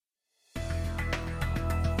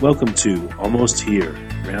Welcome to Almost Here,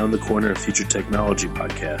 Round the Corner Future Technology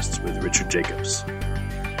Podcasts with Richard Jacobs.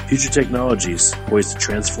 Future technologies poised to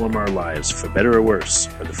transform our lives for better or worse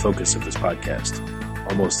are the focus of this podcast.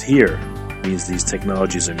 Almost here means these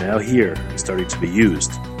technologies are now here and starting to be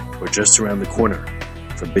used, or just around the corner,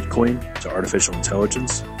 from Bitcoin to artificial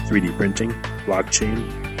intelligence, 3D printing, blockchain,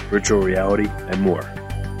 virtual reality, and more.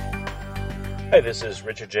 Hi, this is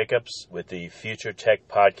Richard Jacobs with the Future Tech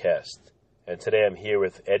Podcast, and today I'm here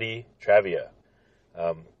with Eddie Travia.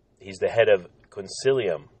 He's the head of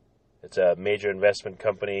Consilium. It's a major investment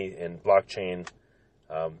company in blockchain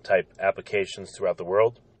type applications throughout the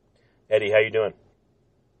world. Eddie, how you doing?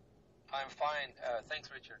 I'm fine. Thanks,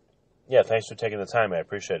 Richard. Yeah, thanks for taking the time. I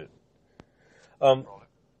appreciate it.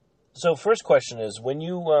 So first question is, when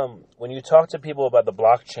you talk to people about the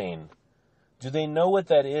blockchain, do they know what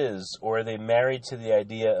that is, or are they married to the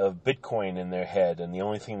idea of Bitcoin in their head, and the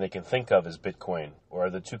only thing they can think of is Bitcoin, or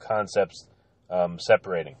are the two concepts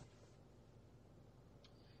separating?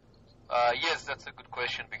 Yes, that's a good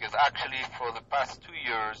question, because actually for the past 2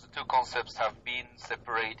 years, the two concepts have been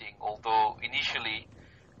separating, although initially,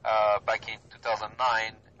 back in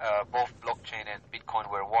 2009, both blockchain and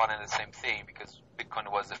Bitcoin were one and the same thing, because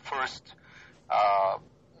Bitcoin was the first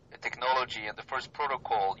technology and the first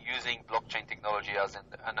protocol using blockchain technology as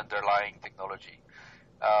an underlying technology.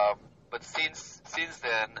 But since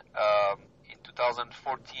then, in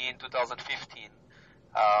 2014, 2015,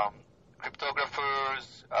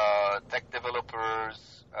 cryptographers, tech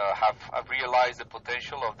developers have realized the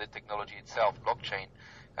potential of the technology itself, blockchain,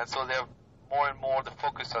 and so more and more the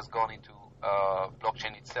focus has gone into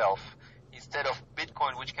blockchain itself instead of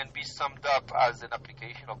Bitcoin, which can be summed up as an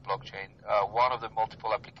application of blockchain, one of the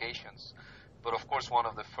multiple applications, but of course one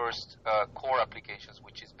of the first core applications,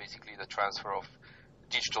 which is basically the transfer of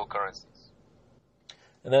digital currencies.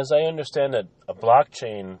 And as I understand it, a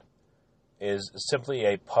blockchain is simply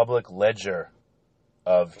a public ledger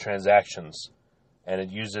of transactions, and it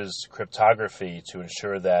uses cryptography to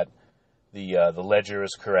ensure that the ledger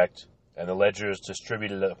is correct, and the ledger is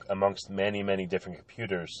distributed amongst many, many different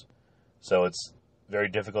computers. So it's very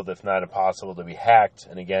difficult, if not impossible, to be hacked.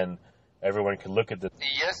 And again, everyone can look at the...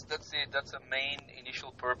 Yes, that's it. That's a main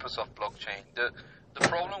initial purpose of blockchain. The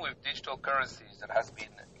problem with digital currencies that has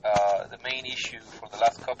been the main issue for the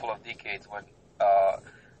last couple of decades when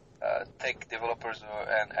tech developers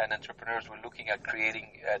and entrepreneurs were looking at creating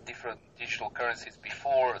different digital currencies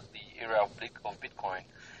before the era of Bitcoin.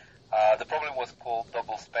 The problem was called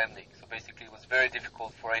double spending. So basically it was very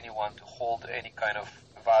difficult for anyone to hold any kind of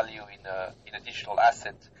value in a digital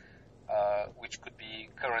asset, which could be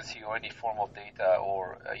currency or any form of data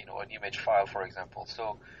or an image file, for example.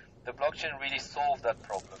 So the blockchain really solved that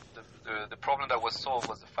problem. The problem that was solved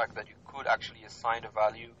was the fact that you could actually assign a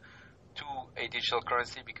value to a digital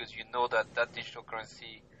currency, because you know that digital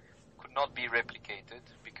currency could not be replicated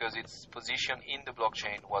because its position in the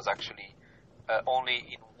blockchain was actually only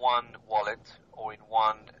in one wallet or in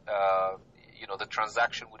one, the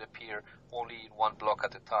transaction would appear only in one block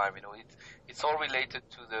at a time. It's all related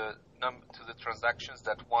to the transactions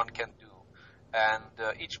that one can do, and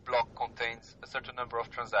each block contains a certain number of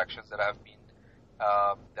transactions that have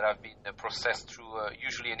been processed through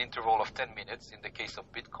usually an interval of 10 minutes in the case of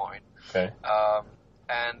Bitcoin. Okay.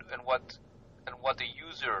 And what a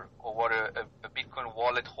user or what a Bitcoin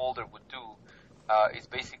wallet holder would do is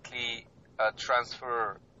basically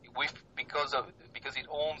transfer because it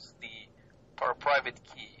owns the private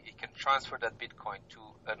key. It can transfer that Bitcoin to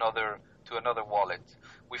another wallet.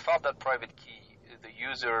 Without that private key, the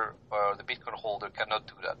user or the Bitcoin holder cannot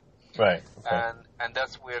do that. Right. Okay. And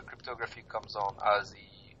that's where cryptography comes on as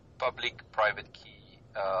the public-private key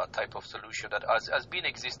type of solution that has been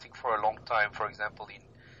existing for a long time. For example, in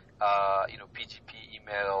PGP,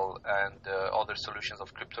 email, and other solutions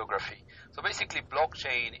of cryptography. So basically,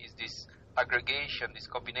 blockchain is this aggregation, this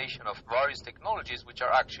combination of various technologies which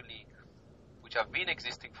have been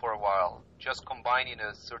existing for a while, just combined in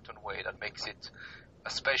a certain way that makes it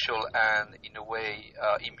special and in a way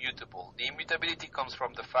immutable. The immutability comes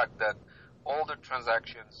from the fact that all the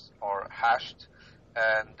transactions are hashed,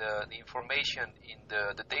 and the information in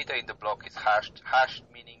the data in the block is hashed. Hashed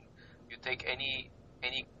meaning you take any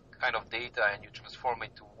kind of data and you transform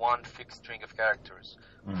it to one fixed string of characters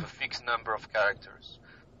with a fixed number of characters,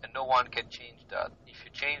 and no one can change that. If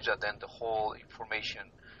you change that, then the whole information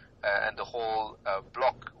and the whole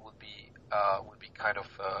block would be kind of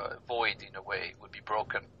void in a way, would be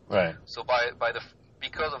broken. Right. So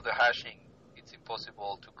because of the hashing, it's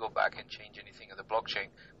impossible to go back and change anything in the blockchain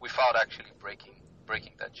without actually breaking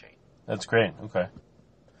that chain. That's great. Okay.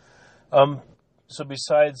 So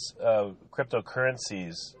besides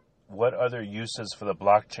cryptocurrencies, what other uses for the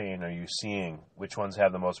blockchain are you seeing? Which ones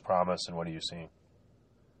have the most promise, and what are you seeing?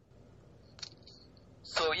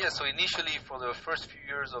 So initially for the first few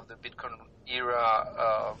years of the Bitcoin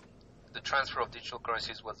era, the transfer of digital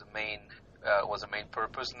currencies was the main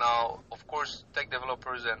purpose. Now, of course, tech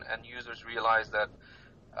developers and users realize that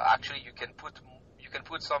actually you can put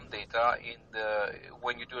some data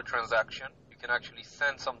when you do a transaction. You can actually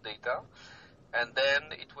send some data, and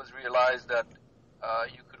then it was realized that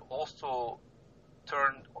you could also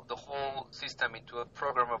turn the whole system into a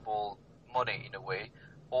programmable money in a way,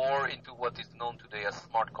 or into what is known today as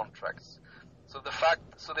smart contracts. So there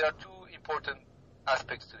are two important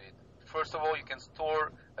aspects to it. First of all, you can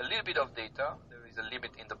store a little bit of data. There is a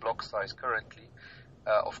limit in the block size currently,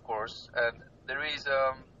 of course, and there is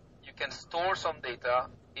you can store some data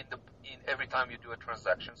in every time you do a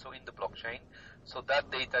transaction. So in the blockchain, so that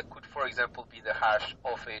data could, for example, be the hash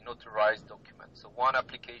of a notarized document. So one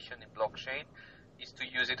application in blockchain is to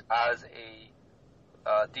use it as a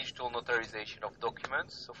digital notarization of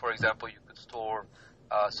documents. So, for example, you could store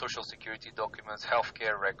social security documents,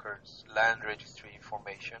 healthcare records, land registry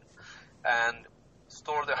information, and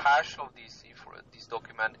store the hash of this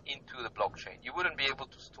document into the blockchain. You wouldn't be able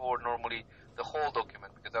to store normally the whole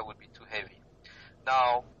document because that would be too heavy.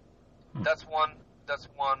 Now, that's one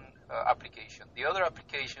application. The other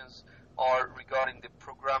applications are regarding the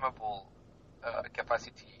programmable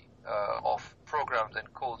capacity of programs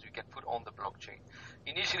and codes you can put on the blockchain.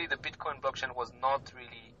 Initially, the Bitcoin blockchain was not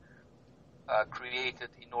really created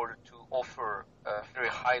in order to offer a very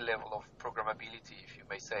high level of programmability, if you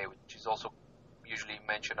may say, which is also usually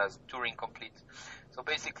mentioned as Turing complete. So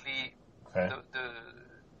basically, the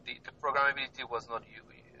programmability was not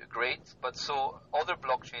great, but so other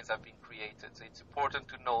blockchains have been created. So it's important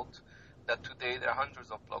to note that today there are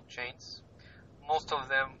hundreds of blockchains. Most of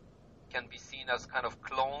them can be seen as kind of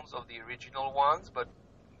clones of the original ones, but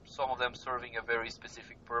some of them serving a very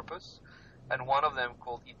specific purpose. And one of them,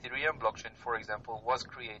 called Ethereum blockchain, for example, was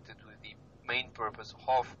created with the main purpose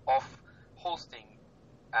of hosting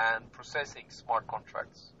and processing smart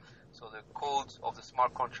contracts. So the codes of the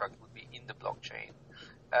smart contract would be in the blockchain.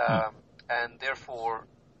 And therefore,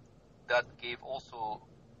 that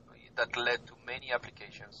led to many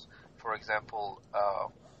applications. For example,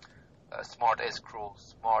 smart escrow,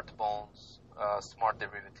 smart bonds, smart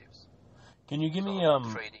derivatives. Can you give me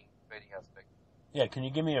trading aspect? Yeah, can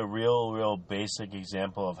you give me a real basic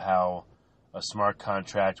example of how a smart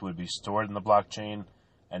contract would be stored in the blockchain,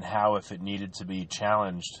 and how, if it needed to be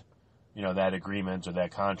challenged, that agreement or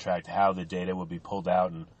that contract, how the data would be pulled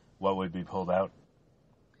out and what would be pulled out?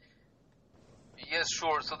 Yes,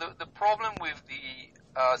 sure. So the problem with the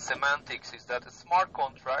semantics is that a smart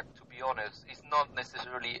contract, to be honest, is not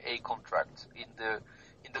necessarily a contract in the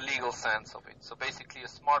legal sense of it. So basically, a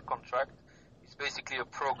smart contract is basically a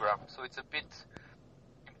program. So it's a bit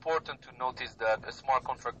important to notice that a smart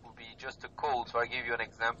contract will be just a code. So I give you an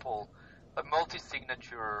example. A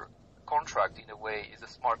multi-signature contract, in a way, is a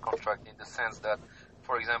smart contract in the sense that,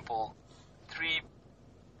 for example, 3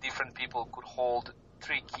 different people could hold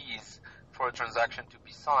 3 keys for a transaction to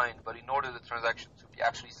be signed, but in order the transaction to be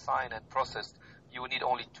actually signed and processed, you would need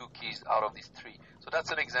only 2 keys out of these 3. So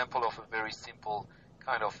that's an example of a very simple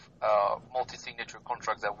kind of multi-signature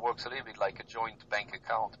contract that works a little bit like a joint bank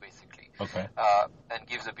account, basically, and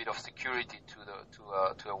gives a bit of security to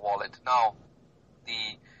a wallet. Now,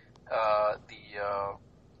 the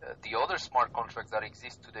other smart contracts that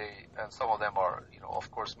exist today, and some of them are, of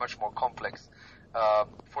course, much more complex.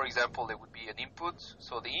 For example, there would be an input.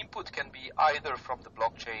 So the input can be either from the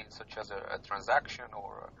blockchain, such as a transaction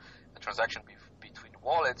or a transaction between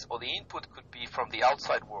wallets, or the input could be from the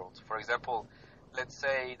outside world. For example, let's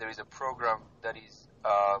say there is a program that is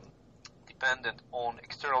dependent on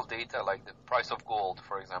external data, like the price of gold,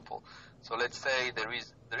 for example. So let's say there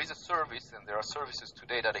is a service, and there are services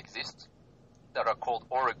today that exist that are called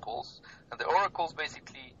oracles, and the oracles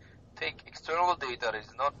basically take external data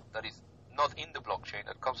that is not in the blockchain,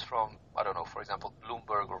 that comes from, I don't know, for example,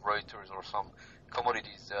 Bloomberg or Reuters or some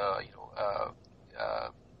commodities,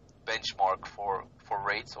 benchmark for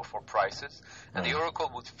rates or for prices, and the oracle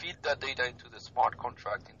would feed that data into the smart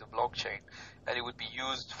contract in the blockchain, and it would be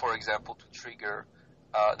used, for example, to trigger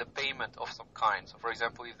the payment of some kind. So, for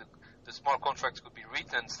example, if the smart contracts could be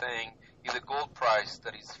written saying if the gold price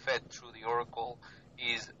that is fed through the oracle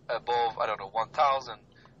is above, 1,000,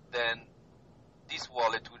 then this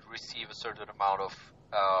wallet would receive a certain amount of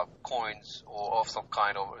coins or of some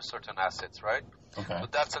kind of certain assets, right? Okay. So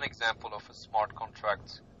that's an example of a smart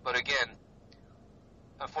contract. But again,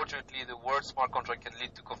 unfortunately, the word smart contract can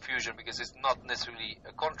lead to confusion because it's not necessarily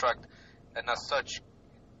a contract, and as such,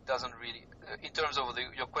 doesn't really, in terms of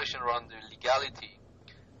your question around the legality,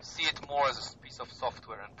 see it more as a piece of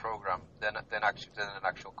software and program than an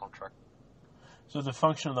actual contract. So the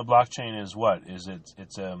function of the blockchain is what? Is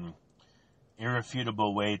it's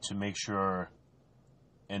irrefutable way to make sure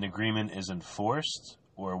an agreement is enforced,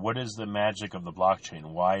 or what is the magic of the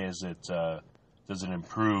blockchain? Why is it? Does it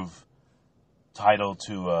improve title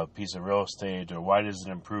to a piece of real estate, or why does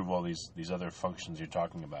it improve all these other functions you're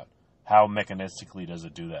talking about? How mechanistically does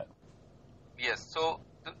it do that? Yes. So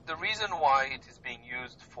the reason why it is being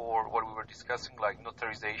used for what we were discussing, like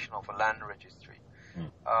notarization of a land registry,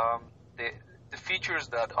 the features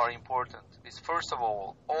that are important is, first of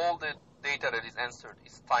all the data that is entered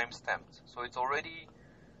is time-stamped. So it's already,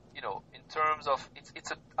 in terms of,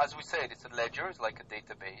 it's a, as we said, it's a ledger, it's like a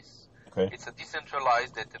database. Okay. It's a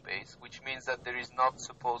decentralized database, which means that there is not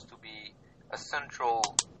supposed to be a central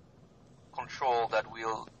control that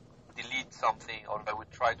will delete something or that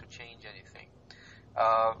would try to change anything.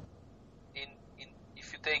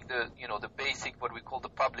 If you take the basic, what we call the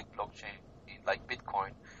public blockchain, like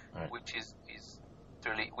Bitcoin, right, which is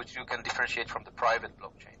really, which you can differentiate from the private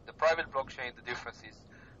blockchain. The private blockchain, the difference is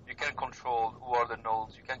you can control who are the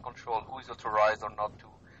nodes, you can control who is authorized or not to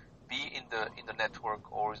be in the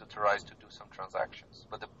network or is authorized to do some transactions.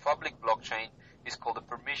 But the public blockchain is called a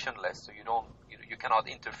permissionless, so you cannot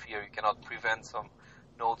interfere, you cannot prevent some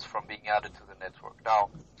nodes from being added to the network. Now,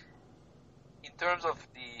 in terms of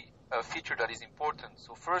the feature that is important,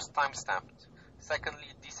 so first time-stamped, secondly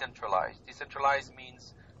decentralized. Decentralized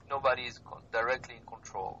means nobody is directly in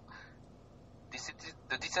control.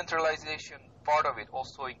 The decentralization part of it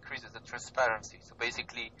also increases the transparency. So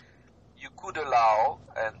basically, you could allow,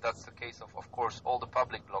 and that's the case of course, all the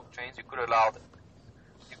public blockchains, you can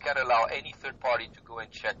allow any third party to go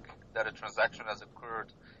and check that a transaction has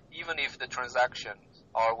occurred, even if the transactions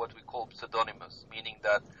are what we call pseudonymous, meaning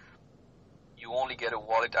that you only get a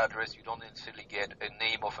wallet address, you don't necessarily get a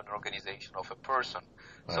name of an organization, of a person.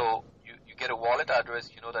 Right. So you get a wallet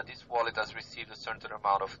address, you know that this wallet has received a certain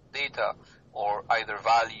amount of data, or either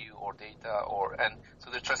value or data, and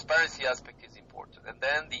so the transparency aspect is important. And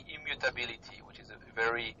then the immutability, which is a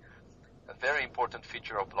very important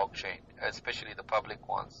feature of blockchain, especially the public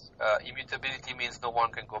ones. Immutability means no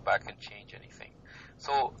one can go back and change anything.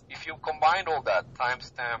 So if you combine all that,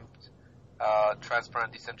 time-stamped,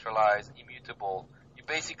 transparent, decentralized, immutable, you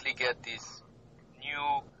basically get this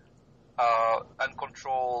new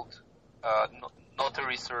uncontrolled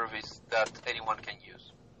notary service that anyone can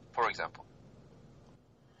use, for example.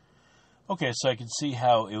 Okay, so I can see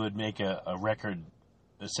how it would make a record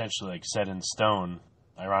essentially like set in stone.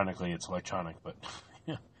 Ironically, it's electronic, but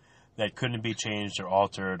that couldn't be changed or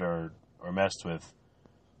altered or messed with.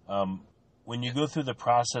 When you go through the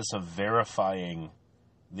process of verifying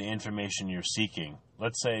the information you're seeking,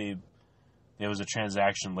 let's say there was a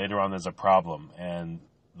transaction, later on there's a problem, and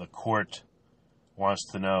the court wants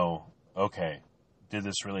to know, okay, did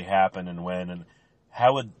this really happen and when, and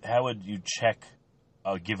how would you check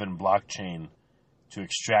a given blockchain to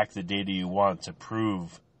extract the data you want to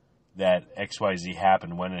prove that XYZ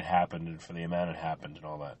happened, when it happened, and for the amount it happened, and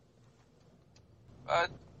all that?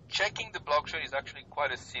 Checking the blockchain is actually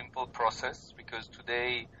quite a simple process, because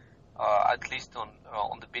today, at least on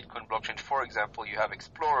the Bitcoin blockchain, for example, you have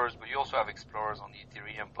explorers, but you also have explorers on the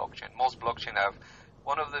Ethereum blockchain. Most blockchain have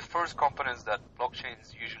one of the first components that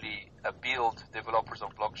blockchains usually build, developers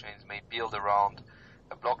of blockchains may build around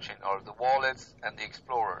a blockchain, are the wallets and the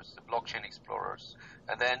explorers, the blockchain explorers.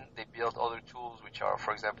 And then they build other tools which are,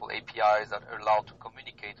 for example, APIs that are allowed to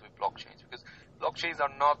communicate with blockchains, because blockchains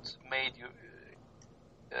are not made,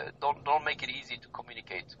 don't make it easy to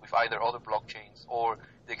communicate with either other blockchains or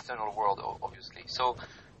the external world, obviously. So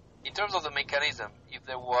in terms of the mechanism, if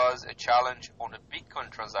there was a challenge on a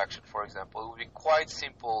Bitcoin transaction, for example, it would be quite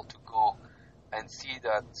simple to go and see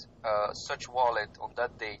that such wallet on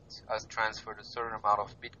that date has transferred a certain amount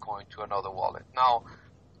of Bitcoin to another wallet. Now,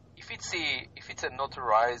 if it's a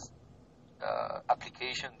notarized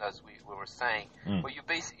application, as we were saying, but you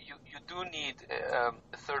do need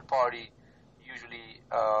a third party usually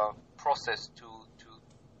process to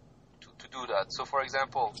do that. So, for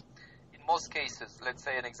example, in most cases, let's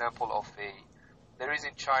say an example of there is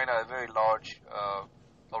in China a very large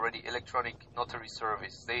already electronic notary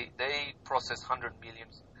service. They process 100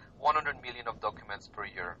 million of documents per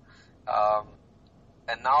year,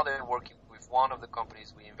 and now they're working with one of the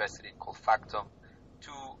companies we invested in called Factom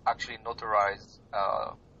to actually notarize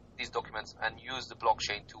these documents and use the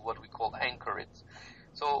blockchain to what we call anchor it.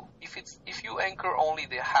 So if you anchor only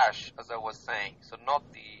the hash, as I was saying, so not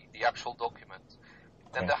the actual document,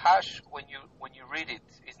 then the hash, when you read it,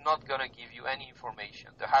 is not going to give you any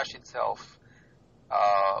information. The hash itself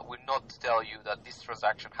will not tell you that this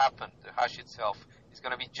transaction happened. The hash itself is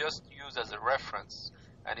going to be just used as a reference,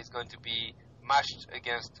 and it's going to be matched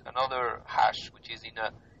against another hash, which is in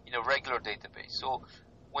a regular database. So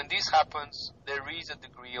when this happens, there is a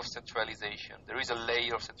degree of centralization. There is a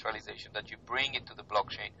layer of centralization that you bring into the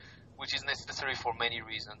blockchain, which is necessary for many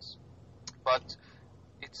reasons. But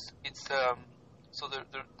so the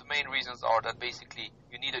main reasons are that basically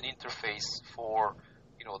you need an interface for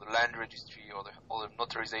the land registry or the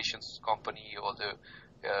notarizations company or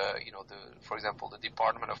for example the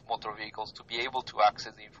Department of Motor Vehicles to be able to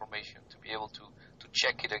access the information, to be able to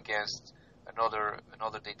check it against another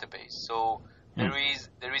database. So there is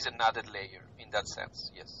an added layer in that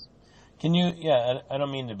sense. Yes. Can you? Yeah, I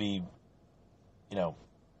don't mean to be,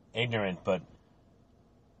 ignorant, but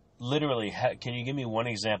literally, can you give me one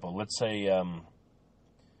example? Let's say, a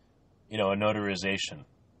notarization,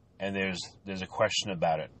 and there's a question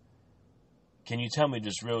about it. Can you tell me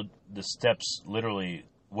just the steps, literally,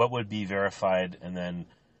 what would be verified, and then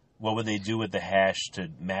what would they do with the hash to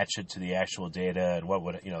match it to the actual data, and what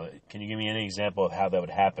would, can you give me any example of how that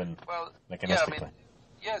would happen mechanistically?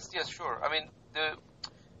 Yes, sure. I mean,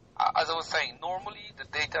 as I was saying, normally the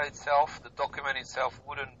data itself, the document itself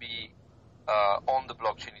wouldn't be on the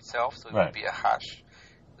blockchain itself, so it would be a hash.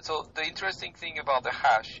 So the interesting thing about the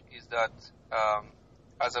hash is that,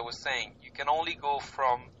 as I was saying, you can only go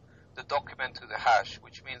from the document to the hash,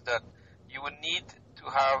 which means that you would need to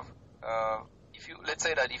have, let's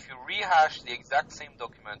say that if you rehash the exact same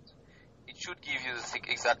document, it should give you the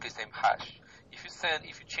exactly same hash. If you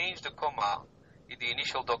change the comma in the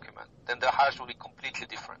initial document, then the hash will be completely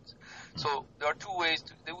different. So there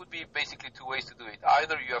would be basically two ways to do it.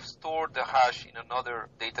 Either you have stored the hash in another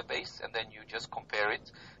database and then you just compare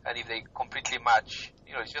it, and if they completely match,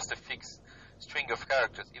 it's just a fixed string of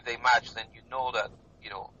characters. If they match, then you know that,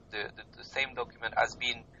 the same document has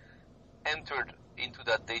been entered into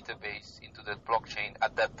that database, into the blockchain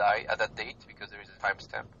at that date, because there is a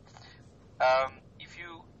timestamp. If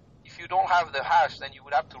you don't have the hash, then you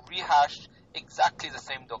would have to rehash exactly the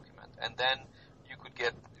same document, and then you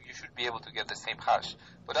should be able to get the same hash.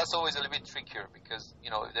 But that's always a little bit trickier because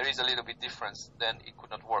if there is a little bit difference, then it could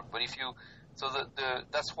not work. But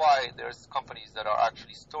that's why there's companies that are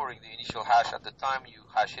actually storing the initial hash at the time you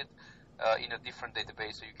hash it in a different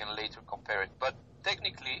database, so you can later compare it. But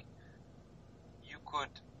technically, you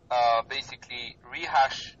could basically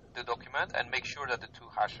rehash the document and make sure that the two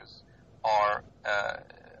hashes are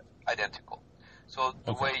identical. So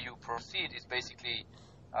the way you proceed is basically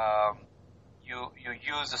you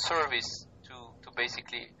use a service to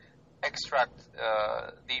basically extract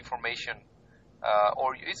the information,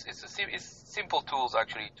 or it's simple tools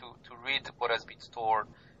actually to read what has been stored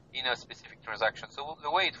in a specific transaction. So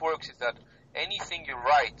the way it works is that anything you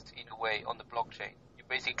write in a way on the blockchain,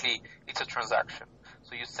 it's a transaction.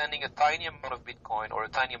 So you're sending a tiny amount of Bitcoin or a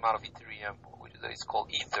tiny amount of Ethereum, which is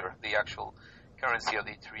called Ether, the actual currency of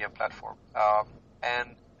the Ethereum platform.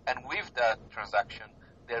 And with that transaction,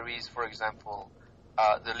 there is, for example,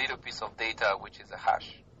 the little piece of data which is a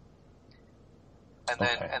hash, and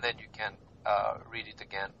then you can read it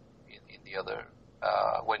again in the other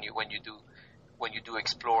when you do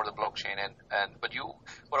explore the blockchain but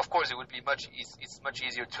of course it would be it's much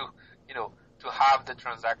easier to have the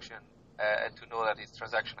transaction and to know that this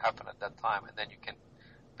transaction happened at that time, and then you can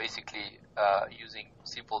basically using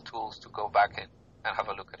simple tools to go back and have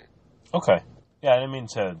a look at it. Okay. Yeah, I didn't mean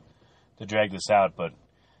to drag this out, but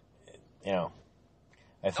I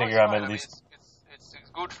figure I'm at least. It's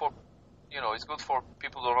good for it's good for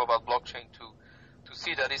people who know about blockchain to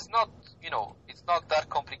see that it's not that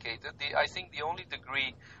complicated. I think the only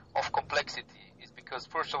degree of complexity is because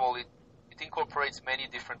first of all it incorporates many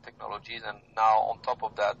different technologies, and now on top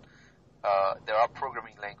of that there are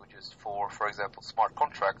programming languages for example smart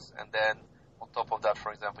contracts, and then on top of that,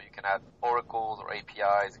 for example, you can add oracles or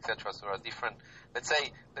APIs, etc. So there are different. Let's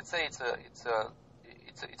say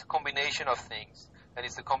it's a combination of things, and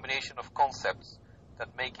it's a combination of concepts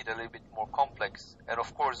that make it a little bit more complex. And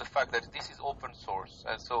of course, the fact that this is open source,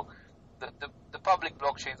 and so the public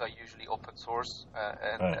blockchains are usually open source,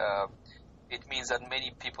 it means that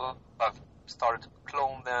many people have started to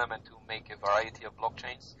clone them and to make a variety of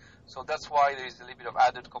blockchains. So that's why there is a little bit of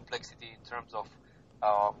added complexity in terms of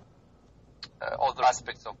other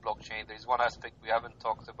aspects of blockchain. There is one aspect we haven't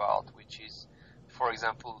talked about, which is, for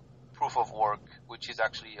example, proof of work, which is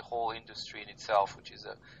actually a whole industry in itself, which is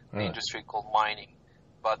an industry called mining.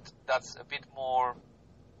 But that's a bit more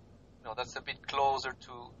that's a bit closer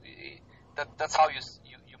to that's how you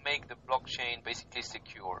make the blockchain basically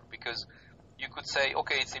secure, because you could say,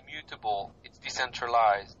 okay, it's immutable, it's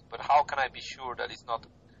decentralized, but how can I be sure that it's not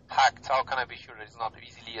hacked? How can I be sure that it's not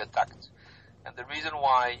easily attacked? And the reason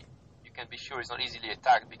why you can be sure it's not easily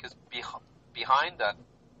attacked, because behind that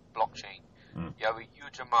blockchain, you have a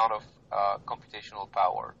huge amount of computational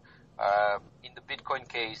power. In the Bitcoin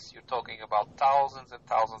case, you're talking about thousands and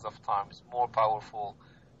thousands of times more powerful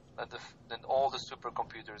than all the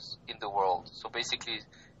supercomputers in the world. So basically,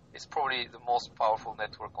 it's probably the most powerful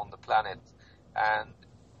network on the planet, and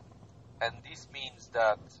this means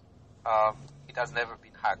that it has never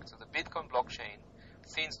been hacked. So the Bitcoin blockchain,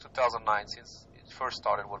 since 2009, since it first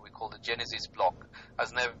started, what we call the Genesis block,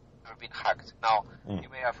 has never been hacked. Now, you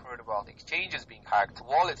may have heard about exchanges being hacked,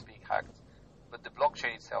 wallets being hacked, but the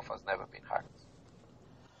blockchain itself has never been hacked.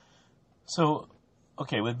 So,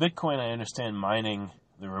 okay, with Bitcoin, I understand mining,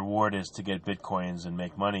 the reward is to get Bitcoins and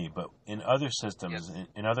make money, but in other systems, Yes.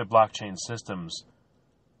 in other blockchain systems,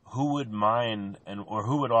 who would mine or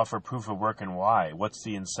who would offer proof of work and why? What's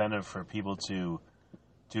the incentive for people to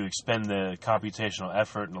expend the computational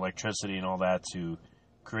effort and electricity and all that to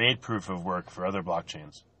create proof of work for other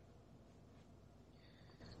blockchains?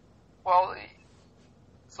 Well,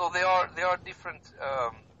 so there are different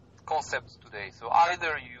concepts today. So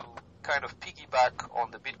either you kind of piggyback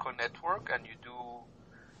on the Bitcoin network and you do,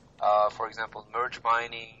 for example, merge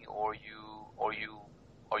mining, or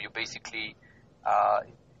you basically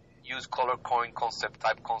use color coin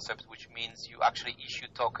type concept, which means you actually issue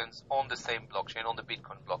tokens on the same blockchain, on the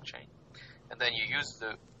Bitcoin blockchain, and then you use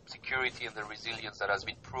the security and the resilience that has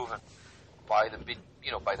been proven by the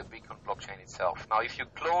Bitcoin blockchain itself. Now, if you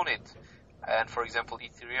clone it, and for example,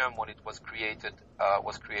 Ethereum, when it was created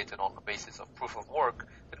on the basis of proof of work,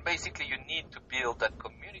 then basically you need to build that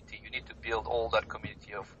community. You need to build all that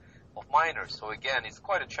community of miners. So again, it's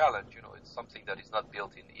quite a challenge. It's something that is not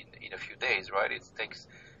built in a few days, right? It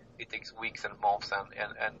takes weeks and months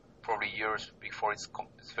and probably years before it's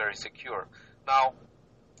very secure. Now,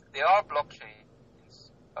 there are blockchains,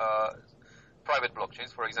 private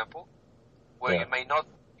blockchains, for example, where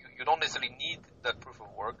you don't necessarily need that proof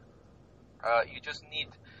of work. You just need,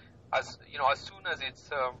 as soon as it's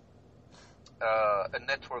a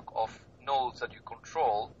network of nodes that you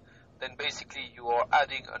control, then basically you are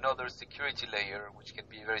adding another security layer, which can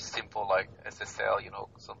be very simple, like SSL,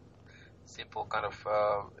 some simple kind of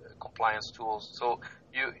compliance tools. So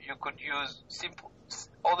you could use simple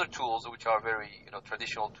other tools, which are very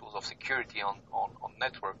traditional tools of security on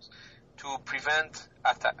networks, to prevent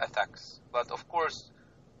attacks. But of course,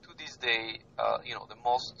 to this day, the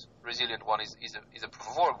most resilient one is a proof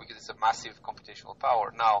of work, because it's a massive computational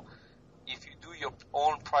power. Now, if you do your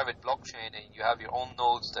own private blockchain and you have your own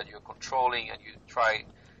nodes that you're controlling, and you try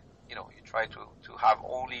to have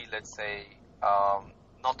only, let's say,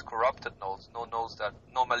 not corrupted nodes,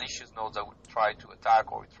 no malicious nodes that would try to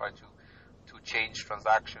attack or try to change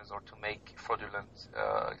transactions or to make fraudulent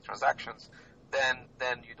transactions,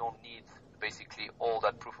 then you don't need basically all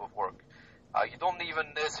that proof of work. You don't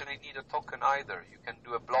even necessarily need a token either. You can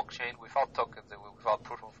do a blockchain without tokens and without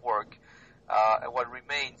proof of work. And what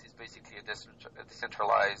remains is basically a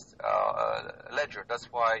decentralized ledger. That's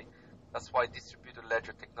why distributed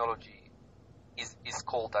ledger technology is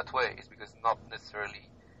called that way. It's because not necessarily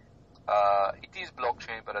it is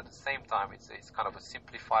blockchain, but at the same time it's kind of a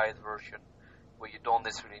simplified version where you don't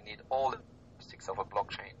necessarily need all the statistics of a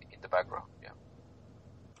blockchain in the background. Yeah.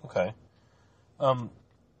 Okay.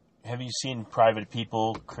 Have you seen private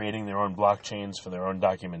people creating their own blockchains for their own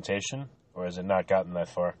documentation, or has it not gotten that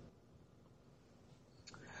far?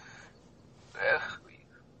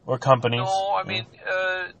 Or companies? No, I mean,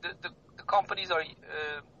 the companies are,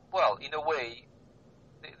 well, in a way,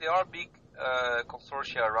 there are big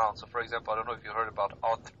consortia around. So, for example, I don't know if you heard about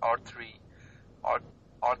R3.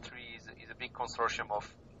 R3 is a big consortium of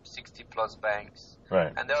 60-plus banks.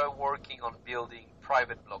 Right. And they are working on building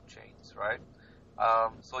private blockchains, right?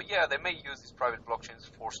 So, yeah, they may use these private blockchains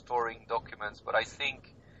for storing documents, but I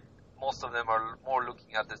think most of them are more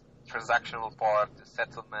looking at the transactional part, the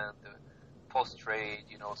settlement, the post-trade,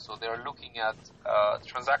 so they're looking at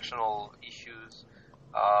transactional issues,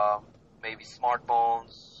 maybe smart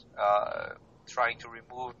bonds, trying to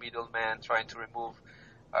remove middlemen, trying to remove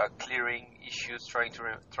clearing issues, trying to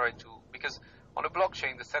because on a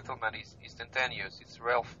blockchain the settlement is instantaneous. It's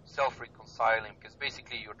self-reconciling, because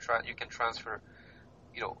basically you can transfer,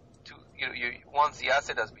 once the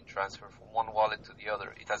asset has been transferred from one wallet to the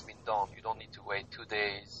other, it has been done. You don't need to wait 2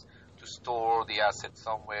 days to store the asset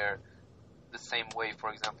somewhere. The same way,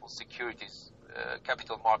 for example, securities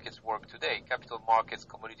capital markets work today. Capital markets,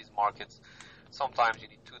 commodities markets, sometimes you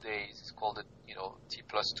need 2 days. It's called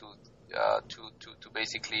T+2 to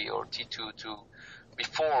basically, or T2 to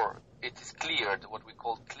before it is cleared, what we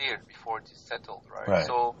call cleared before it is settled, right?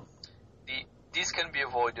 So this can be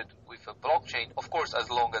avoided with a blockchain, of course, as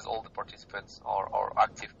long as all the participants are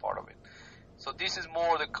active part of it. So this is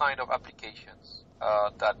more the kind of applications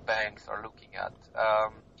that banks are looking at.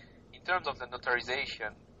 In terms of the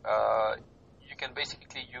notarization, you can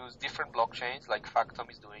basically use different blockchains, like Factom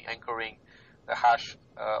is doing, anchoring the hash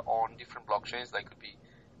on different blockchains. That could be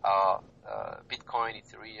Bitcoin,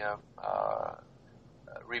 Ethereum,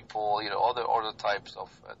 Ripple, other types of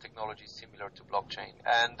technologies similar to blockchain.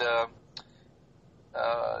 And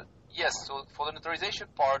yes, so for the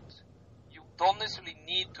notarization part, you don't necessarily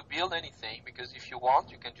need to build anything, because if you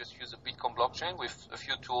want, you can just use a Bitcoin blockchain with a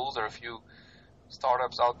few tools or a few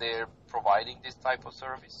startups out there providing this type of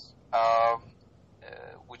service,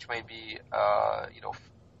 which may be,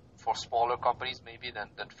 for smaller companies maybe than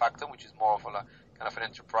Factom, which is more of a kind of an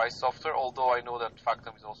enterprise software. Although I know that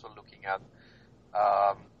Factom is also looking at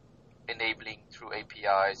enabling through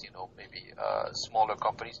APIs, maybe smaller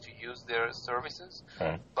companies to use their services.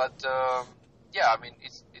 Right. But yeah, I mean,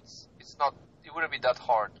 it's not. It wouldn't be that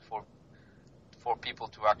hard for people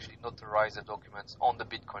to actually notarize the documents on the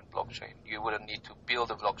Bitcoin blockchain. You wouldn't need to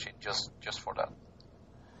build a blockchain just for that.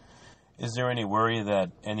 Is there any worry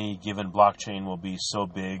that any given blockchain will be so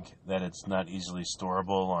big that it's not easily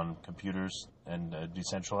storable on computers and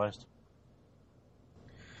decentralized?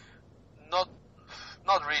 Not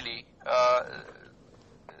really.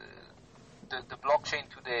 The blockchain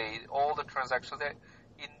today, all the transactions there,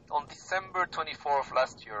 on December 24th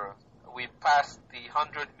last year, we passed the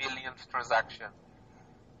 100 millionth transaction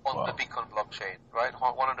on the Bitcoin blockchain, right?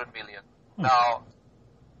 100 million. Now,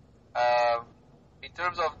 in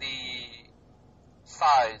terms of the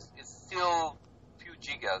size, it's still few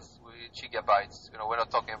gigabytes. We're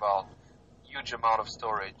not talking about huge amount of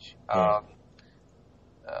storage.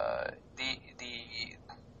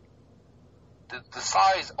 The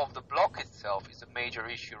size of the block itself is a major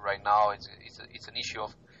issue right now.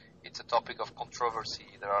 It's a topic of controversy.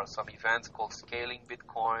 There are some events called Scaling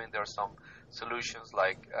Bitcoin. There are some solutions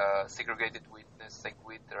like segregated witness,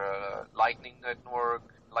 SegWit. There are Lightning Network.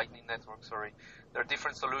 There are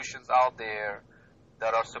different solutions out there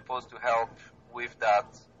that are supposed to help with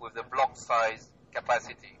the block size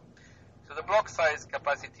capacity. So the block size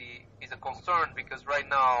capacity is a concern because right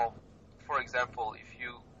now, for example, if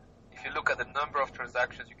you look at the number of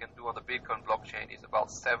transactions you can do on the Bitcoin blockchain, is about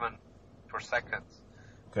 7 per second,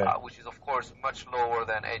 which is of course much lower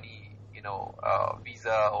than any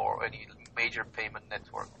Visa or any major payment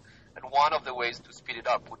network. And one of the ways to speed it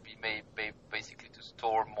up would be basically to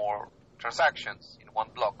store more transactions in one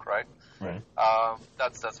block, right? Right.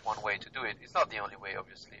 That's one way to do it. It's not the only way,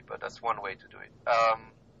 obviously, but that's one way to do it.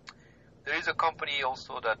 There is a company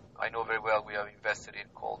also that I know very well we have invested in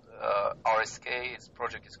called RSK. Its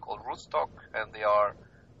project is called Rootstock, and they are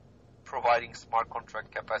providing smart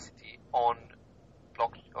contract capacity on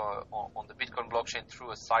the Bitcoin blockchain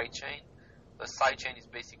through a sidechain. The sidechain is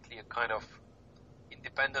basically a kind of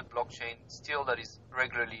independent blockchain still that is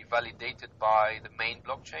regularly validated by the main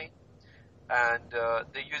blockchain. And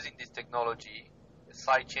they're using this technology, a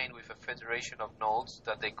sidechain with a federation of nodes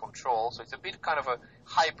that they control. So it's a bit kind of a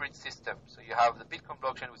hybrid system. So you have the Bitcoin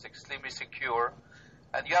blockchain, which is extremely secure,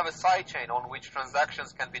 and you have a sidechain on which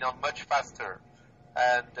transactions can be done much faster.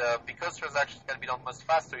 And because transactions can be done much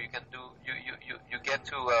faster, you get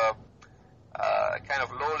to a kind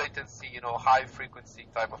of low latency, high frequency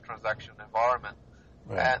type of transaction environment.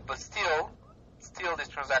 Right. But still these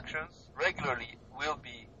transactions regularly will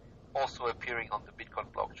be also appearing on the Bitcoin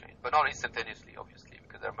blockchain, but not instantaneously, obviously,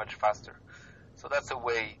 because they're much faster. So that's a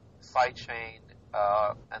way sidechain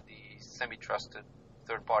and the semi-trusted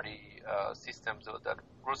third-party systems that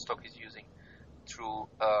Rootstock is using through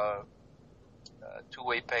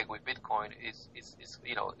two-way peg with Bitcoin is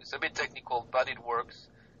it's a bit technical, but it works,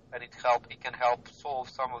 and it can help solve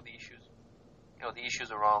some of the issues, the issues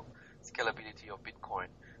around scalability of Bitcoin.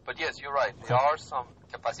 But yes, you're right. There are some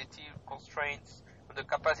capacity constraints. The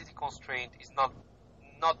capacity constraint is not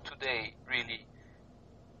today really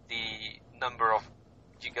the number of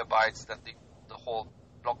gigabytes that the whole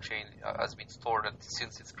blockchain has been stored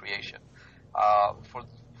since its creation.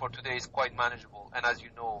 For today is quite manageable, and as you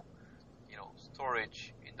know,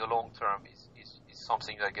 storage in the long term is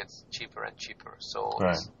something that gets cheaper and cheaper. So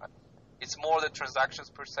right. It's more the transactions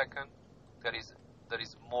per second that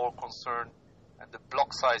is more concerned, and the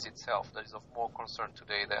block size itself that is of more concern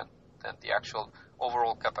today than the actual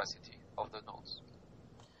overall capacity of the nodes.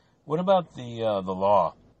 What about the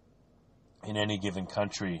law in any given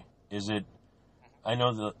country? Is it? I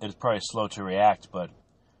know that it's probably slow to react, but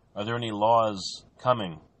are there any laws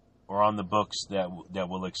coming or on the books that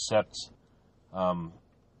will accept blockchain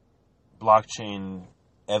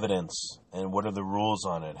evidence, and what are the rules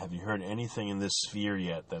on it? Have you heard anything in this sphere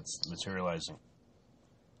yet that's materializing?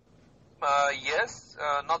 Yes,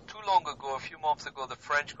 not too long ago, a few months ago, the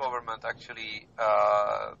French government actually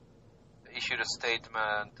issued a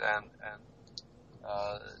statement and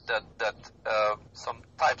that some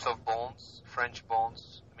types of bonds, French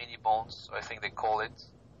bonds, mini bonds, I think they call it.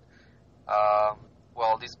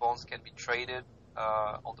 Well, these bonds can be traded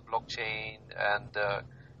on the blockchain and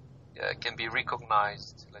can be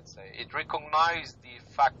recognized. Let's say it recognized the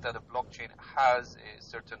fact that a blockchain has a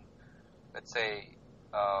certain, let's say,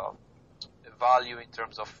 value in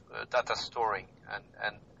terms of data storing,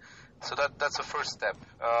 and so that's the first step.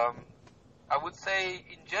 I would say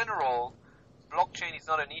in general, blockchain is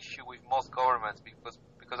not an issue with most governments because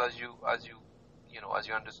as you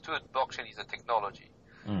understood, blockchain is a technology.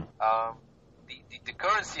 The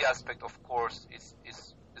currency aspect, of course, is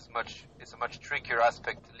a much trickier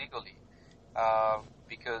aspect legally,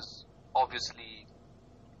 because obviously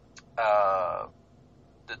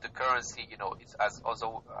the currency,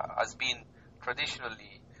 has been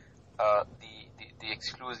traditionally the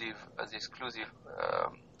exclusive,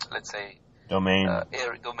 let's say, domain,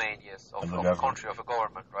 yes, of a country, of a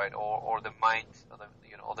government, right, or the mint,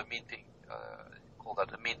 or the minting, call that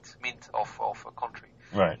the mint of a country.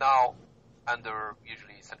 Right. Now, under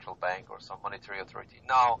usually central bank or some monetary authority.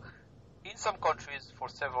 Now, in some countries, for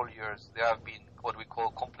several years, there have been what we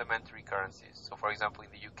call complementary currencies. So, for example,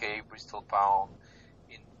 in the UK, Bristol pound,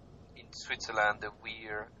 in Switzerland, the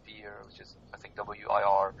WIR, which is, I think,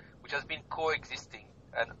 WIR, which has been coexisting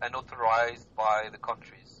and authorized by the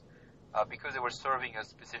countries because they were serving a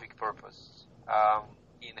specific purpose,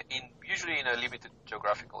 usually in a limited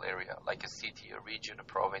geographical area, like a city, a region, a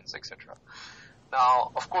province, etc.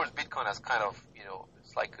 Now, of course, Bitcoin has kind of,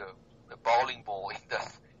 it's like a bowling ball in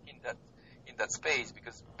that space,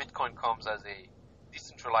 because Bitcoin comes as a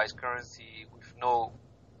decentralized currency with no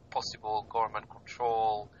possible government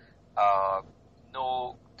control,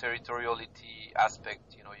 no territoriality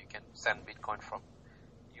aspect. You can send Bitcoin from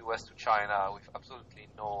US to China with absolutely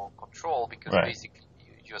no control, because basically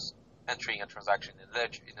you're just entering a transaction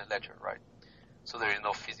in a ledger, right? So there is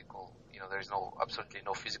no physical, there is absolutely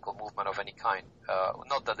no physical movement of any kind.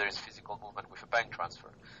 Not that there is physical movement with a bank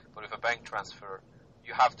transfer, but with a bank transfer,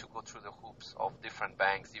 you have to go through the hoops of different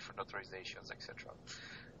banks, different authorizations, etc.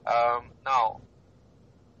 Now,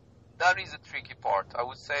 that is a tricky part. I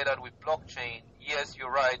would say that with blockchain, yes,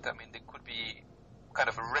 you're right. I mean, there could be kind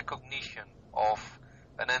of a recognition of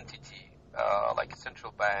an entity, like a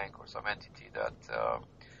central bank or some entity that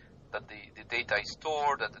the data is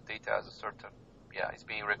stored, that the data has a certain, it's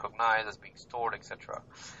being recognized as being stored, etc.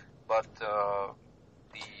 But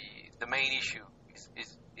the main issue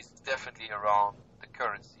is definitely around the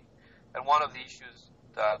currency. And one of the issues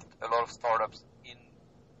that a lot of startups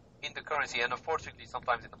in the currency, and unfortunately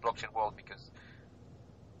sometimes in the blockchain world, because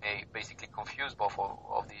they basically confuse both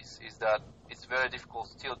of these, is that it's very difficult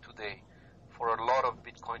still today for a lot of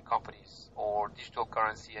Bitcoin companies or digital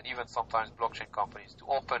currency, and even sometimes blockchain companies, to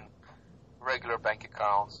open regular bank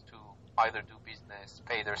accounts to either do business,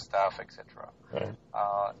 pay their staff, etc. Right.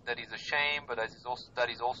 That is a shame, but that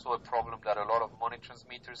is also a problem that a lot of money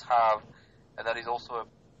transmitters have, and that is also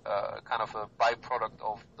a kind of a byproduct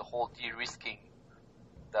of the whole de-risking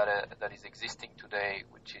that is existing today,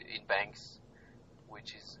 which in banks,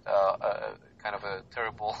 which is kind of a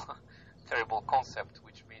terrible concept,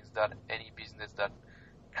 which means that any business that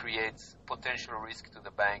creates potential risk to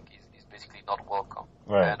the bank is basically not welcome.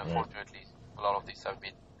 Right, and unfortunately, a lot of these have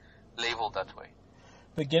been labeled that way.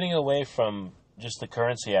 But getting away from just the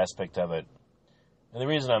currency aspect of it, and the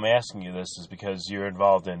reason I'm asking you this is because you're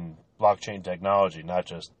involved in blockchain technology, not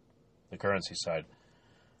just the currency side.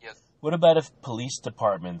 Yes. What about if police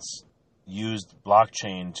departments used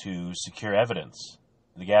blockchain to secure evidence,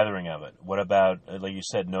 the gathering of it? What about, like you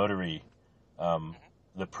said, notary?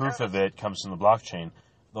 The proof of it comes from the blockchain.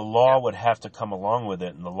 The law would have to come along with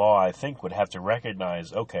it, and the law, I think, would have to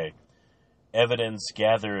recognize, okay, evidence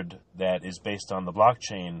gathered that is based on the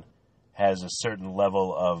blockchain has a certain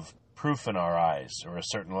level of proof in our eyes, or a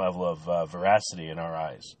certain level of veracity in our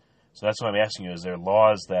eyes. So that's why I'm asking you, is there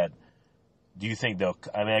laws that, do you think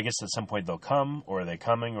I guess at some point they'll come, or are they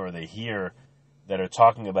coming, or are they here, that are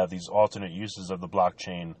talking about these alternate uses of the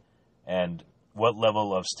blockchain, and what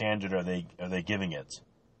level of standard are they giving it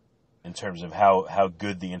in terms of how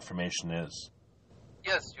good the information is?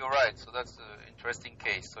 Yes, you're right. So that's an interesting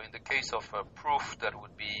case. So in the case of a proof that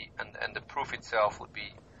would be, and the proof itself would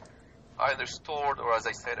be either stored or, as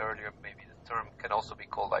I said earlier, maybe the term can also be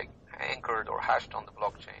called like anchored or hashed on the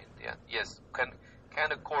blockchain. Yeah, yes, can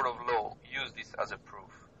a court of law use this as a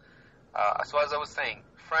proof? So as I was saying,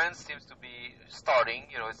 France seems to be starting,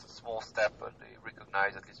 it's a small step, but they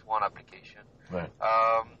recognize at least one application. Right.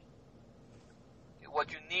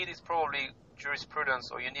 What you need is probably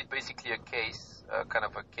jurisprudence, or you need basically a case, kind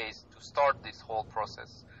of a case to start this whole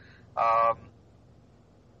process. I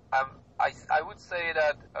would say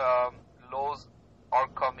that laws are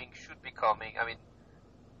coming, should be coming. I mean,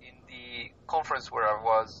 in the conference where I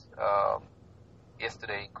was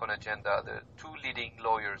yesterday in Conagenda, the two leading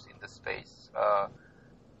lawyers in the space,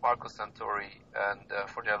 Marco Santori and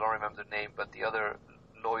fortunately I don't remember the name, but the other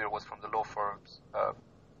lawyer was from the law firms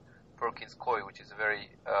Perkins Coie, which is a very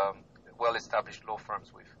well-established law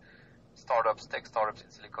firms with startups, tech startups in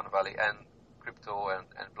Silicon Valley, and crypto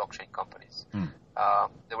and blockchain companies.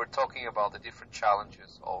 They were talking about the different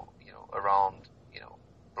challenges of around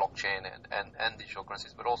blockchain and digital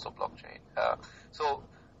currencies, but also blockchain. So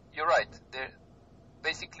you're right.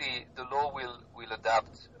 Basically, the law will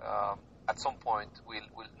adapt at some point.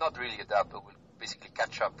 Will not really adapt, but will basically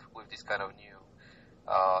catch up with this kind of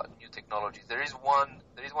new technologies. There is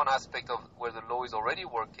one aspect of where the law is already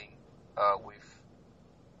working with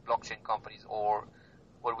blockchain companies, or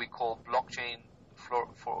what we call blockchain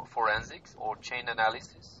forensics or chain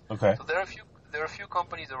analysis. Okay. So there are a few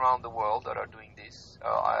companies around the world that are doing this.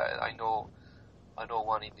 I know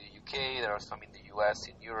one in the UK. There are some in the US,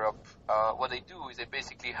 in Europe. What they do is they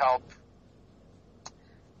basically help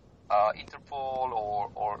Interpol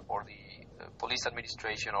or the police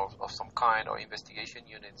administration of some kind, or investigation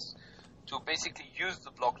units, to basically use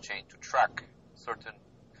the blockchain to track certain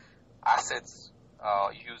assets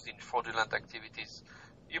used in fraudulent activities.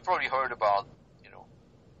 You probably heard about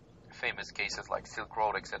famous cases like Silk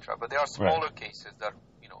Road, etc. But there are smaller cases that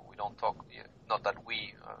we don't talk. Not that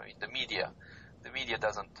we in the media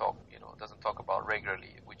doesn't talk about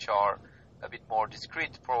regularly, which are a bit more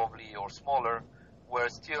discreet probably, or smaller, where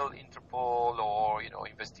still Interpol or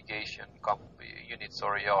investigation units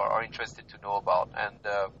are interested to know about, and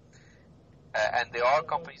there are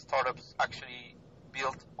companies, startups actually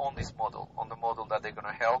built on this model, on the model that they're going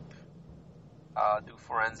to help do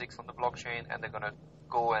forensics on the blockchain, and they're going to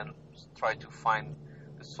go and try to find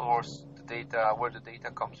the source, the data, where the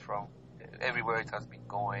data comes from, everywhere it has been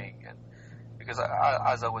going. And because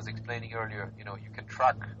as I was explaining earlier, you can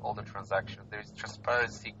track all the transactions. There is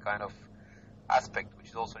transparency kind of aspect, which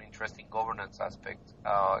is also an interesting governance aspect,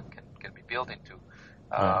 can be built into,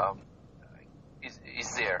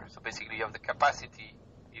 is there. So basically you have the capacity,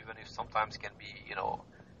 even if sometimes can be,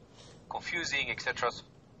 confusing, etc. So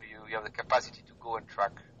you have the capacity to go and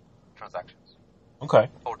track transactions. Okay.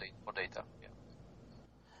 Or data, yeah.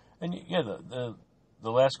 And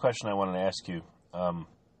the last question I wanted to ask you,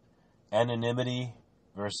 anonymity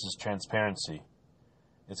versus transparency.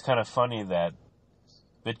 It's kind of funny that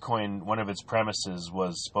Bitcoin, one of its premises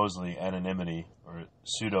was supposedly anonymity, or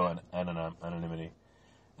pseudo-anonymity.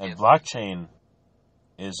 And blockchain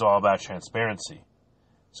is all about transparency.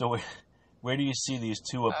 So where do you see these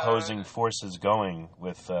two opposing forces going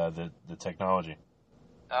with the technology?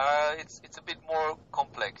 It's a bit more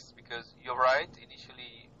complex, because you're right.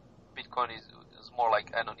 Initially, Bitcoin is more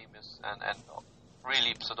like anonymous and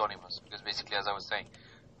really pseudonymous, because basically, as I was saying,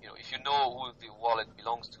 if you know who the wallet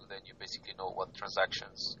belongs to, then you basically know what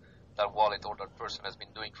transactions that wallet or that person has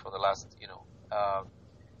been doing for the last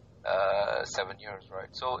 7 years, right?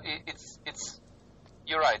 So it's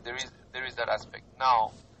you're right. There is that aspect.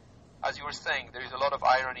 Now, as you were saying, there is a lot of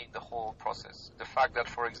irony in the whole process. The fact that,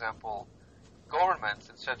 for example, governments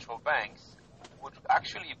and central banks would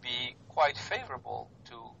actually be quite favorable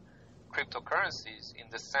to cryptocurrencies, in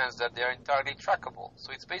the sense that they are entirely trackable.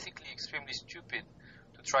 So it's basically extremely stupid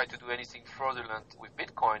to try to do anything fraudulent with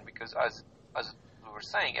Bitcoin, because as we were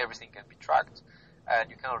saying, everything can be tracked, and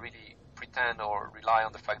you cannot really pretend or rely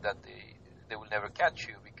on the fact that they will never catch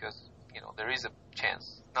you, because there is a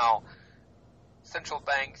chance. Now, central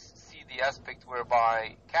banks see the aspect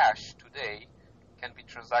whereby cash today can be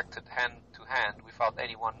transacted hand to hand without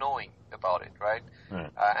anyone knowing about it, right?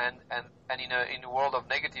 And in a world of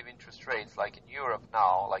negative interest rates, like in Europe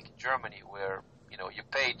now, like in Germany, where you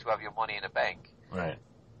pay to have your money in a bank, right?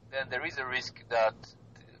 Then there is a risk that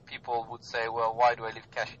people would say, well, why do I leave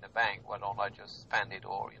cash in a bank? Why don't I just spend it,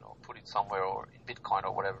 or put it somewhere, or in Bitcoin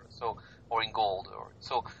or whatever, or in gold,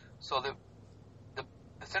 so the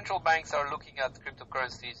central banks are looking at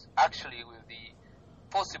cryptocurrencies actually with the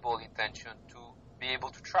possible intention to be able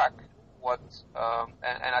to track what,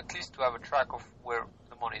 and at least to have a track of where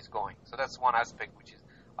the money is going. So that's one aspect which is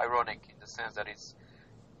ironic in the sense that it's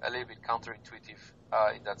a little bit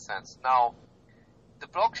counterintuitive in that sense. Now, the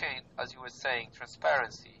blockchain, as you were saying,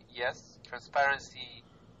 transparency, yes, transparency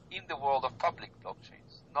in the world of public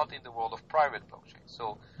blockchains, not in the world of private blockchains.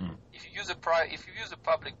 So if you use a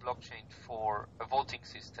public blockchain for a voting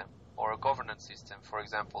system or a governance system, for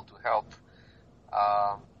example, to help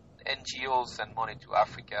NGOs send money to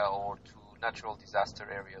Africa or to natural disaster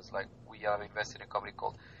areas, like we have invested in a company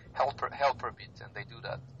called Helperbit, and they do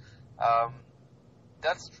that.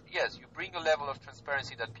 Yes, you bring a level of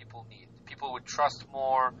transparency that people need. People would trust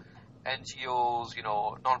more NGOs,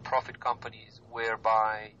 non-profit companies,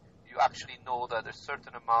 whereby you actually know that a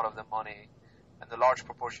certain amount of the money and a large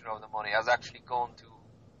proportion of the money has actually gone to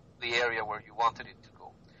the area where you wanted it to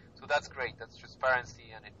go. So that's great. That's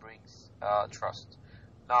transparency, and it brings trust.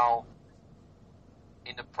 Now,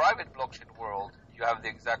 in the private blockchain world, you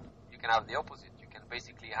can have the opposite. You can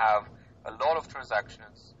basically have a lot of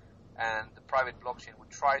transactions, and the private blockchain would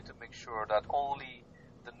try to make sure that only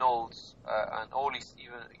the nodes and only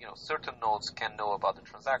even certain nodes can know about the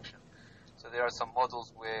transaction. So there are some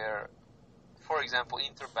models where, for example,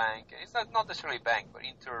 interbank, it's not necessarily bank, but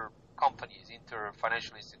inter-companies,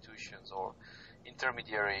 inter-financial institutions or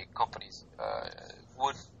intermediary companies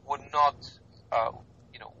would not,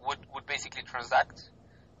 would basically transact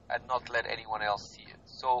and not let anyone else see it.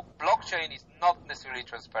 So blockchain is not necessarily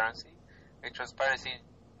transparency. It's transparency in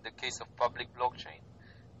the case of public blockchain.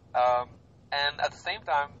 And at the same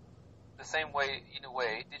time, in a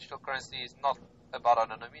way, digital currency is not about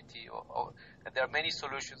anonymity. And there are many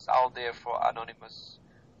solutions out there for anonymous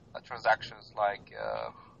transactions, like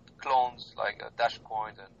clones, like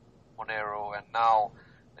Dashcoin and Monero, and now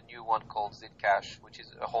a new one called Zcash, which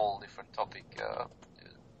is a whole different topic.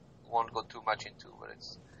 Won't go too much into, but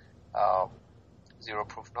it's zero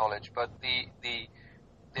proof knowledge. But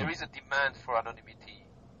there is a demand for anonymity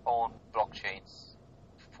on blockchains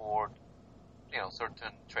for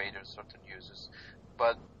certain traders, certain users.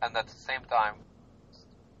 And at the same time,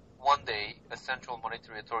 one day a central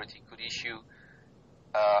monetary authority could issue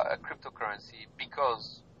a cryptocurrency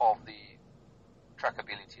because of the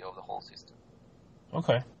trackability of the whole system.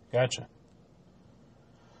 Okay, gotcha.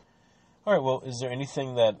 All right, well, is there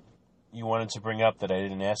anything that you wanted to bring up that I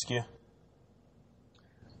didn't ask you?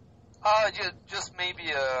 Just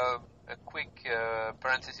maybe a quick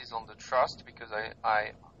parenthesis on the trust, because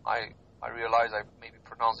I realize I maybe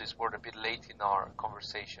pronounced this word a bit late in our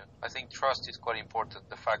conversation. I think trust is quite important.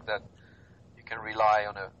 The fact that you can rely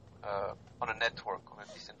on a network, on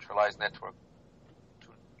a decentralized network.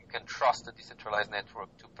 You can trust a decentralized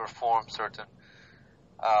network to perform certain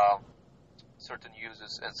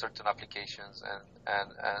uses and certain applications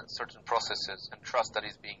and certain processes, and trust that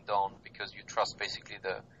is being done because you trust basically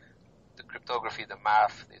the cryptography, the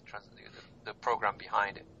math, the program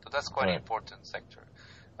behind it. So that's quite an important sector.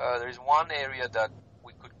 There is one area that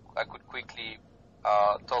I could quickly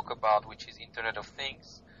talk about, which is Internet of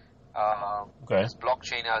Things. Because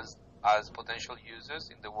blockchain has potential users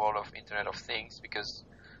in the world of Internet of Things, because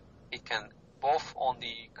it can both on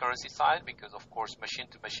the currency side, because of course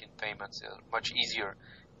machine-to-machine payments are much easier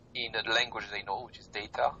in a language they know, which is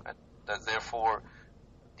data, and that therefore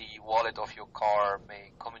the wallet of your car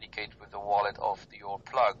may communicate with the wallet of your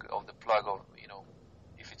plug of,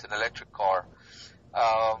 if it's an electric car,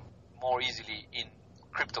 more easily in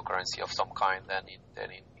cryptocurrency of some kind than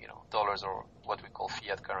in dollars or what we call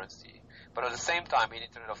fiat currency. But at the same time, in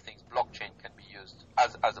Internet of Things, blockchain can be used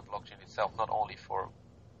as a blockchain itself, not only for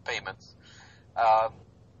payments.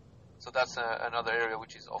 So that's another area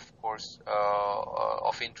which is, of course,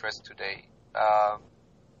 of interest today.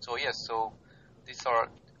 So these are,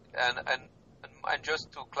 and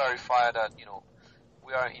just to clarify that,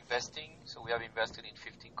 we are investing. So we have invested in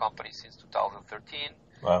 15 companies since 2013.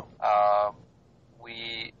 Wow.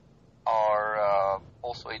 We are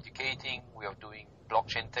also educating. We are doing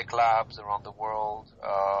blockchain tech labs around the world,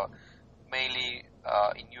 mainly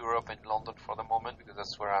in Europe and London for the moment, because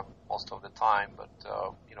that's where I'm most of the time. But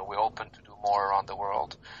we're open to do more around the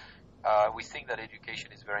world. We think that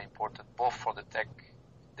education is very important, both for the tech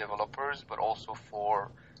developers, but also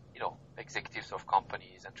for executives of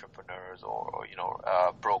companies, entrepreneurs, or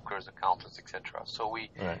brokers, accountants, etc. So we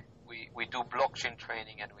do blockchain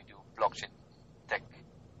training, and we do blockchain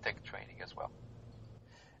tech training as well.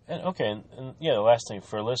 And the last thing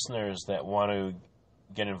for listeners that want to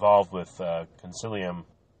get involved with Consilium,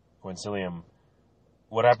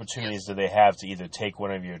 what opportunities do they have to either take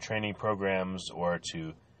one of your training programs or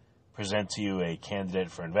to present to you a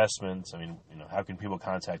candidate for investments? I mean, how can people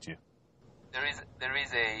contact you? there is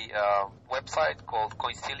a website called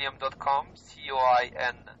coinsilium.com,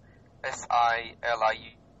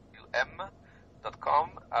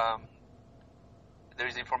 coinsilium.com. There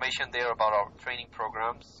is information there about our training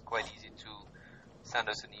programs. Quite easy to send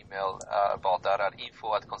us an email about that at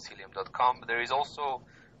info@coinsilium.com. There is also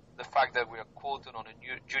the fact that we are quoted on a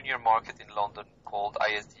new junior market in London called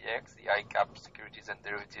ISDX, the ICAP Securities and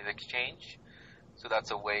Derivative Exchange. So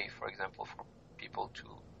that's a way, for example, for people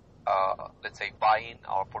to, let's say, buy in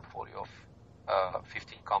our portfolio of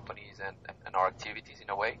 15 companies and our activities in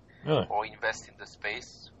a way, really? Or invest in the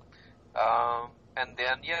space. And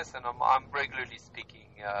then, yes, and I'm regularly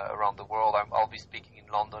speaking around the world. I'll be speaking in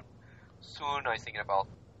London soon, I think in about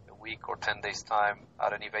a week or 10 days' time,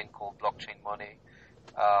 at an event called Blockchain Money.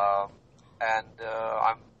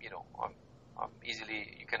 I'm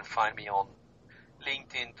easily, you can find me on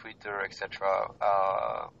LinkedIn, Twitter, etc.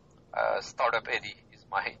 Startup Eddie is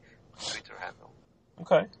my Twitter handle.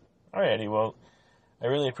 Okay. All right, Eddie. Well, I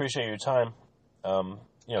really appreciate your time.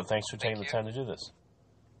 Thanks for taking the time to do this.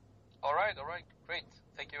 All right. Great.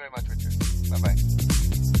 Thank you very much, Richard. Bye-bye.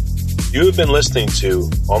 You have been listening to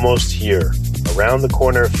Almost Here, Around the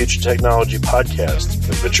Corner Future Technology podcast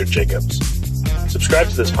with Richard Jacobs. Subscribe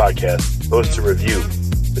to this podcast, post a review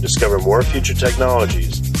to discover more future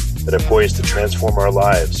technologies that are poised to transform our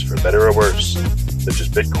lives for better or worse, such as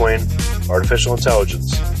Bitcoin, artificial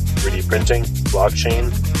intelligence, 3D printing,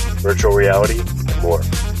 blockchain, virtual reality, and more.